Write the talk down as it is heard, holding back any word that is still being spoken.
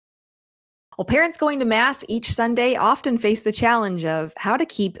Well, parents going to Mass each Sunday often face the challenge of how to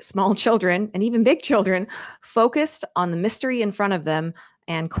keep small children and even big children focused on the mystery in front of them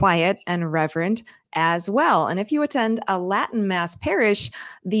and quiet and reverent as well. And if you attend a Latin Mass parish,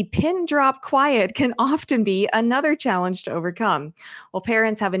 the pin drop quiet can often be another challenge to overcome. Well,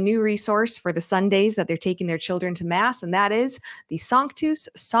 parents have a new resource for the Sundays that they're taking their children to Mass, and that is the Sanctus,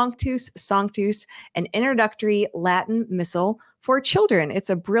 Sanctus, Sanctus, an introductory Latin Missal for children. It's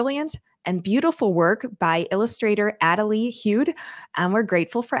a brilliant and beautiful work by illustrator Adalee Hude. And we're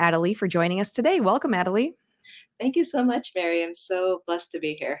grateful for Adalee for joining us today. Welcome, Adalee. Thank you so much, Mary. I'm so blessed to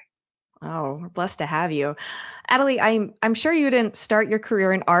be here. Oh, we're blessed to have you. Adalee, I'm sure you didn't start your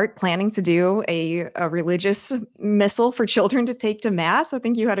career in art planning to do a religious missal for children to take to Mass. I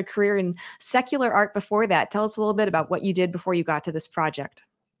think you had a career in secular art before that. Tell us a little bit about what you did before you got to this project.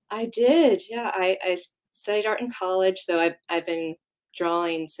 I did, yeah. I studied art in college, though I've been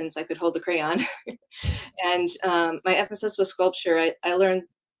drawing since I could hold a crayon. And my emphasis was sculpture. I learned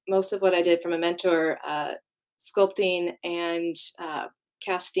most of what I did from a mentor, sculpting and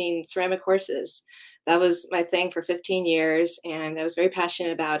casting ceramic horses. That was my thing for 15 years, and I was very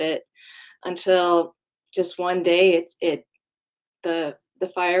passionate about it until just one day the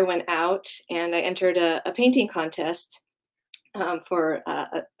fire went out, and I entered a painting contest for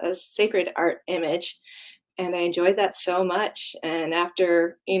a sacred art image, and I enjoyed that so much. And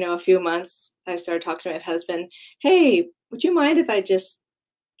after a few months, I started talking to my husband. Hey, would you mind if I just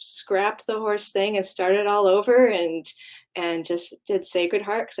scrapped the horse thing and started all over and just did Sacred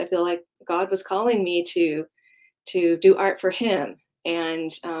Heart, because I feel like God was calling me to do art for Him.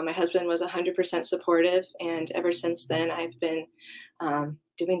 And my husband was 100% supportive, and ever since then, I've been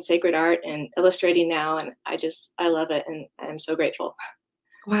doing sacred art and illustrating now, and I love it, and I'm so grateful.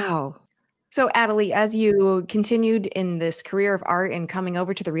 Wow. So, Adalee, as you continued in this career of art and coming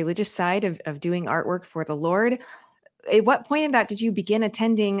over to the religious side of doing artwork for the Lord, at what point in that did you begin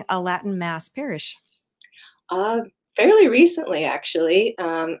attending a Latin Mass parish? Uh, Fairly recently, actually.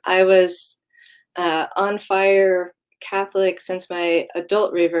 I was on fire Catholic since my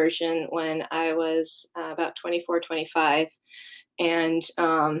adult reversion when I was about 24, 25, and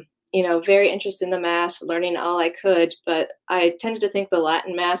very interested in the Mass, learning all I could. But I tended to think the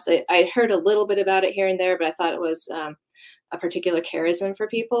Latin Mass, I heard a little bit about it here and there, but I thought it was a particular charism for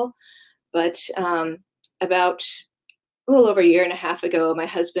people. But about a little over a year and a half ago, my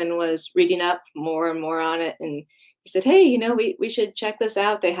husband was reading up more and more on it, and he said, "Hey, we should check this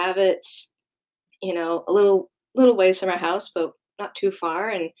out. They have it, a little ways from our house, but not too far,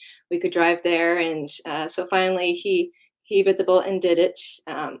 and we could drive there." And so finally, he bit the bullet and did it.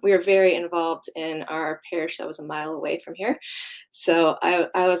 We were very involved in our parish that was a mile away from here, so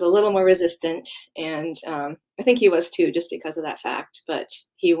I was a little more resistant, and I think he was too, just because of that fact. But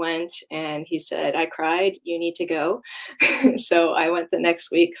he went and he said, "I cried. You need to go." So I went the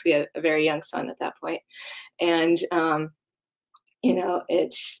next week, 'cause we had a very young son at that point, and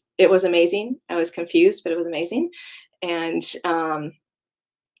it was amazing. I was confused, but it was amazing. And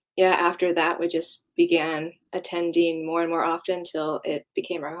yeah, after that, we just began attending more and more often till it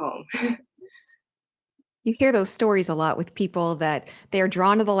became our home. You hear those stories a lot with people that they're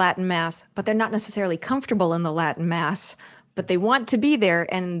drawn to the Latin Mass, but they're not necessarily comfortable in the Latin Mass, but they want to be there.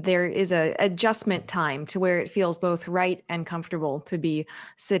 And there is a adjustment time to where it feels both right and comfortable to be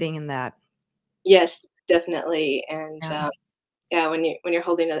sitting in that. Yes, definitely. And Yeah. yeah, when you're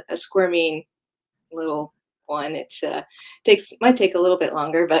holding a squirming little one, it's takes might take a little bit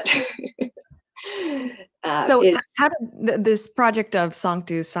longer, but So, it how did this project of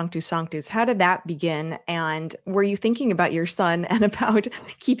Sanctus, Sanctus, Sanctus, how did that begin? And were you thinking about your son and about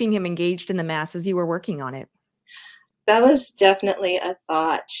keeping him engaged in the Mass as you were working on it? that was definitely a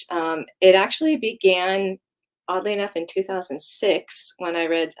thought. It actually began, oddly enough, in 2006 when I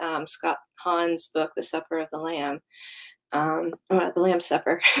read Scott Hahn's book, The Supper of the Lamb, or The Lamb's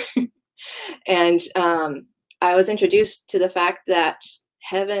Supper. And I was introduced to the fact that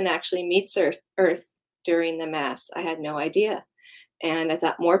heaven actually meets earth during the Mass. I had no idea. And I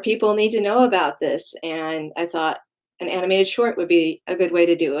thought more people need to know about this. And I thought an animated short would be a good way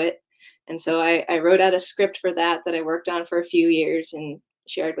to do it. And so I wrote out a script for that I worked on for a few years and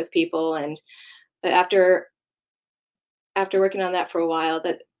shared with people. And but after working on that for a while,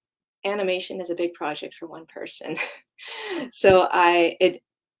 that animation is a big project for one person. So I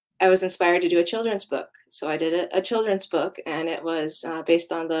was inspired to do a children's book. So I did a children's book, and it was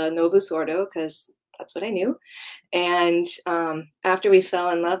based on the Novus Ordo, because that's what I knew. And after we fell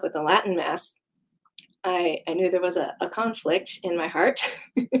in love with the Latin Mass, I knew there was a conflict in my heart.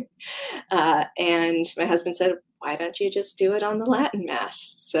 And my husband said, why don't you just do it on the Latin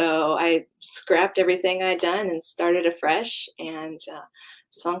Mass? So I scrapped everything I'd done and started afresh. And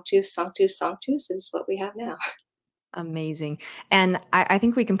Sanctus, Sanctus, Sanctus is what we have now. Amazing. And I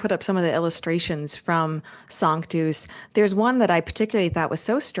think we can put up some of the illustrations from Sanctus. There's one that I particularly thought was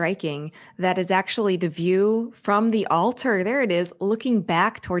so striking that is actually the view from the altar. There it is, looking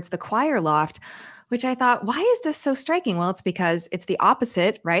back towards the choir loft, which I thought, why is this so striking? Well, it's because it's the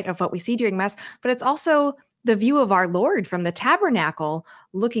opposite, right, of what we see during Mass, but it's also the view of our Lord from the tabernacle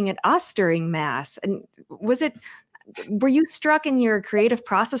looking at us during Mass. And was it were you struck in your creative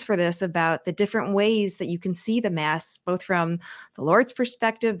process for this about the different ways that you can see the Mass, both from the Lord's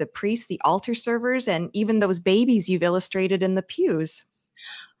perspective, the priests, the altar servers, and even those babies you've illustrated in the pews?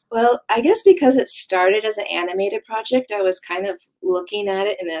 Well, I guess because it started as an animated project, I was kind of looking at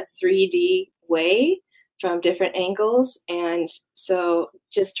it in a 3D way from different angles. And so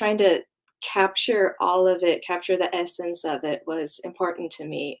just trying to capture all of it, capture the essence of it was important to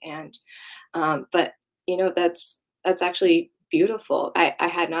me. And but that's actually beautiful. I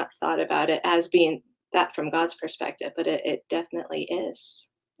had not thought about it as being that from God's perspective, but it definitely is.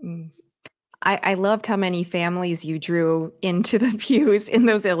 Mm. I loved how many families you drew into the pews in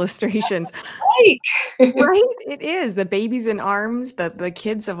those illustrations. Right. Right? It is. The babies in arms, the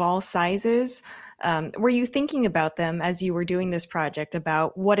kids of all sizes. Were you thinking about them as you were doing this project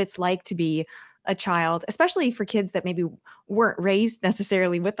about what it's like to be a child, especially for kids that maybe weren't raised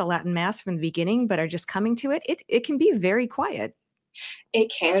necessarily with the Latin Mass from the beginning, but are just coming to it? It can be very quiet.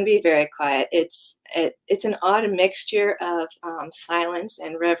 It can be very quiet. It's an odd mixture of silence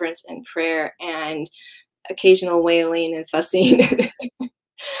and reverence and prayer and occasional wailing and fussing.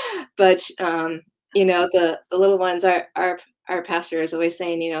 But the little ones, our pastor is always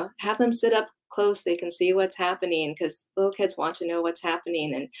saying, have them sit up close. They can see what's happening because little kids want to know what's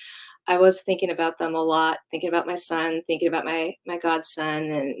happening. And I was thinking about them a lot, thinking about my son, thinking about my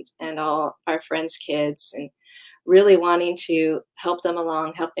godson and all our friends' kids, and really wanting to help them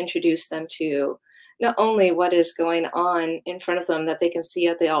along, help introduce them to not only what is going on in front of them that they can see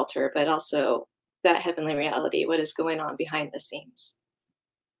at the altar, but also that heavenly reality, what is going on behind the scenes.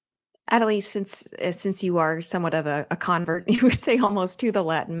 Adalee, since you are somewhat of a convert, you would say almost to the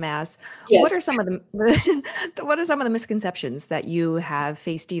Latin Mass, what Yes. are some of the what are some of the misconceptions that you have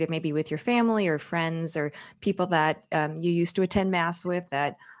faced either maybe with your family or friends or people that you used to attend Mass with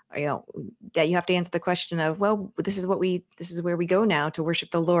that you know that you have to answer the question of, well, this is where we go now to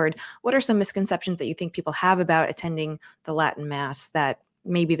worship the Lord. What are some misconceptions that you think people have about attending the Latin Mass that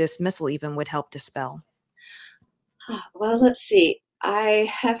maybe this missal even would help dispel? Well, let's see. I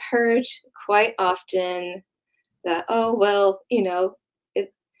have heard quite often that, oh, well,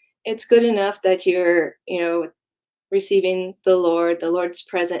 it, it's good enough that you're, receiving the Lord's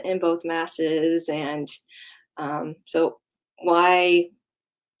present in both masses. And so why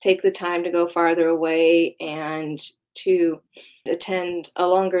take the time to go farther away and to attend a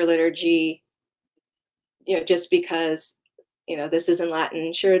longer liturgy, just because, this is in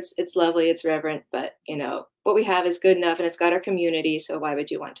Latin. Sure, it's lovely, it's reverent, but what we have is good enough and it's got our community. So why would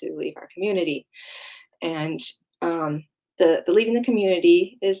you want to leave our community? And the leaving the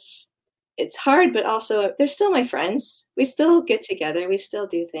community it's hard, but also they're still my friends. We still get together, we still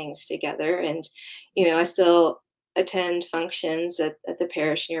do things together, and I still attend functions at the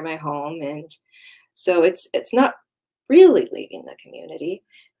parish near my home, and so it's not really leaving the community.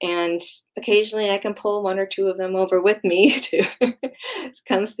 And occasionally I can pull one or two of them over with me to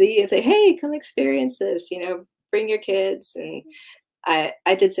come see and say, hey, come experience this, bring your kids. And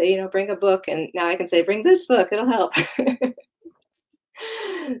I did say, bring a book, and now I can say, bring this book, it'll help.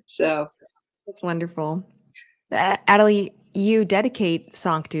 So That's wonderful. Adalee, you dedicate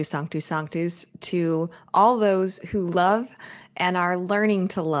Sanctus, Sanctus, Sanctus to all those who love and are learning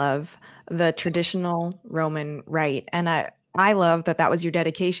to love the traditional Roman rite. And I love that that was your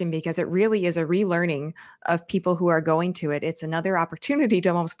dedication because it really is a relearning of people who are going to it. It's another opportunity to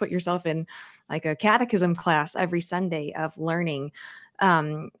almost put yourself in like a catechism class every Sunday of learning.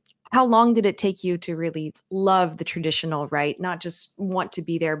 Um, how long did it take you to really love the traditional rite, not just want to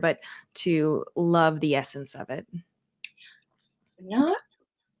be there, but to love the essence of it? not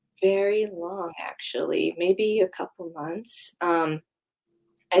very long, actually, maybe a couple months.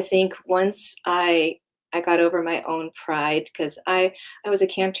 I think once I got over my own pride, because I was a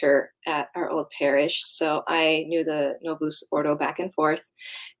cantor at our old parish, so I knew the Novus Ordo back and forth,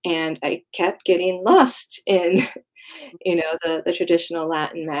 and I kept getting lost in the traditional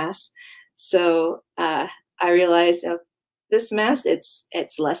Latin Mass. So I realized, this Mass,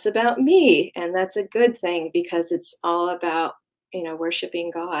 it's less about me, and that's a good thing because it's all about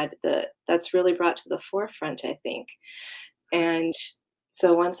worshiping God, that's really brought to the forefront, I think. And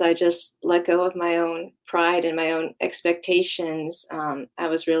so once I just let go of my own pride and my own expectations, I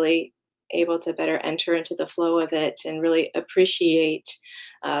was really able to better enter into the flow of it and really appreciate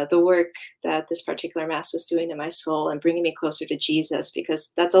the work that this particular Mass was doing in my soul and bringing me closer to Jesus,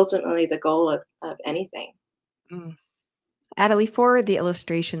 because that's ultimately the goal of anything. Mm. Adalee, for the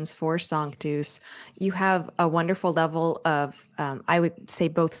illustrations for Sanctus, you have a wonderful level of, I would say,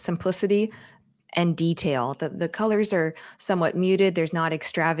 both simplicity and detail. The colors are somewhat muted. There's not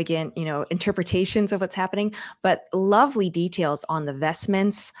extravagant, interpretations of what's happening, but lovely details on the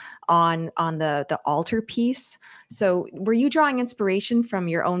vestments, on the altar piece. So, were you drawing inspiration from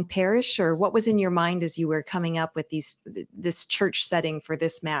your own parish, or what was in your mind as you were coming up with this church setting for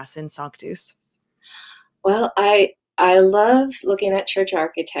this Mass in Sanctus? Well, I love looking at church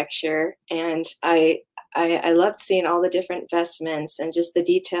architecture, and I loved seeing all the different vestments and just the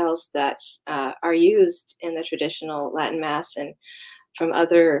details that are used in the traditional Latin Mass and from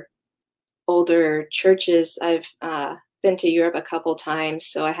other older churches. I've been to Europe a couple times,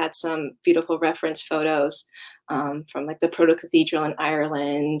 so I had some beautiful reference photos from like the Proto Cathedral in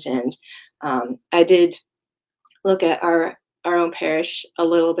Ireland, and I did look at our own parish a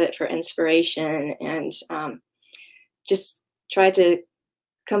little bit for inspiration, and just tried to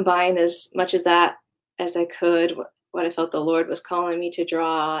combine as much as that as I could, what I felt the Lord was calling me to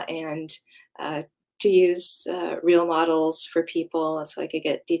draw, and uh, to use real models for people, and so I could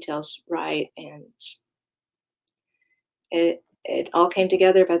get details right. And it all came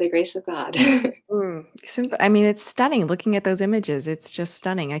together by the grace of God. I mean, it's stunning looking at those images. It's just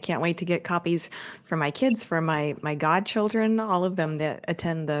stunning. I can't wait to get copies for my kids, for my godchildren, all of them that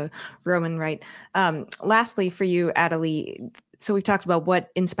attend the Roman Rite. Lastly, for you, Adalee, so we've talked about what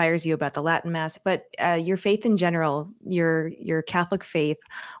inspires you about the Latin Mass, but your faith in general, your Catholic faith.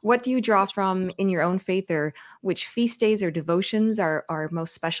 What do you draw from in your own faith, or which feast days or devotions are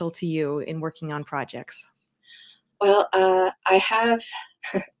most special to you in working on projects? Well, I have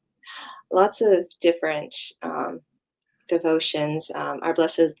lots of different devotions. Our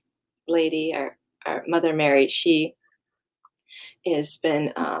Blessed Lady, our Mother Mary, she has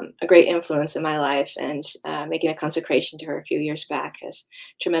been a great influence in my life, and making a consecration to her a few years back has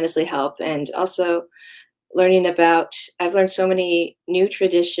tremendously helped. And also I've learned so many new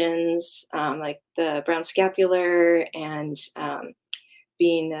traditions, like the brown scapular, and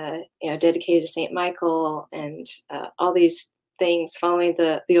being dedicated to Saint Michael, and all these things, following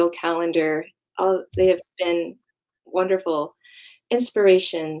the old calendar. All they have been wonderful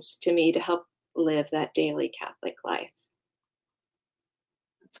inspirations to me to help live that daily Catholic life.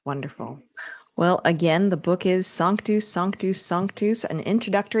 It's wonderful. Well, again, the book is Sanctus, Sanctus, Sanctus, an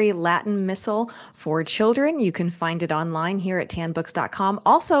introductory Latin missal for children. You can find it online here at tanbooks.com.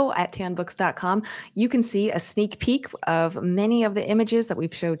 Also at tanbooks.com, you can see a sneak peek of many of the images that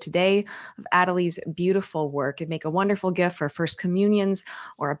we've showed today of Adalee's beautiful work. It'd make a wonderful gift for first communions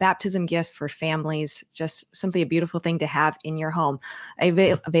or a baptism gift for families. Just simply a beautiful thing to have in your home.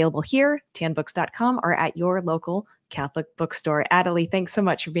 Available here, tanbooks.com, or at your local Catholic bookstore. Adalee, thanks so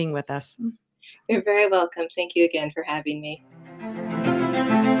much for being with us. You're very welcome. Thank you again for having me.